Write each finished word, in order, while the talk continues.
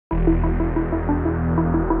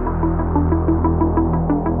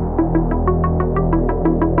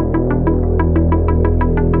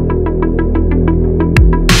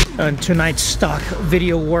tonight's stock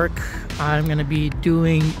video work, I'm gonna be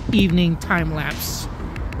doing evening time lapse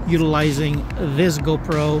utilizing this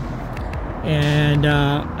GoPro, and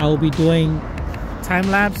I will be doing time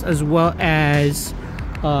lapse as well as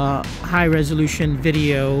high resolution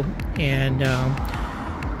video. And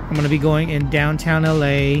I'm gonna be going in downtown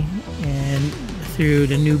LA and through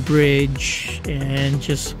the new bridge and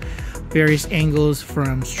just various angles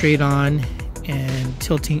from straight on and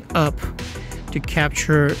tilting up to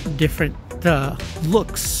capture different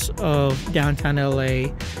looks of downtown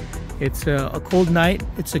LA. It's a cold night.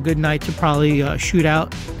 It's a good night to probably shoot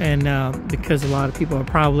out, and because a lot of people are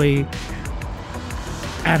probably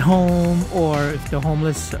at home, or if the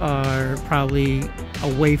homeless are probably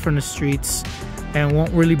away from the streets and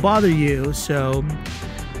won't really bother you, so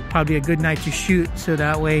probably a good night to shoot. So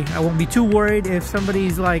that way I won't be too worried if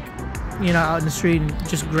somebody's like, you know, out in the street and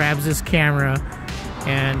just grabs this camera,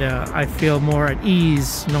 and I feel more at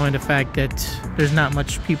ease knowing the fact that there's not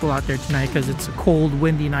much people out there tonight because it's a cold,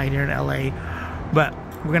 windy night here in LA. But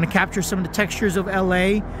we're gonna capture some of the textures of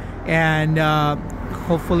LA and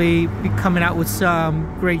hopefully be coming out with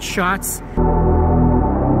some great shots.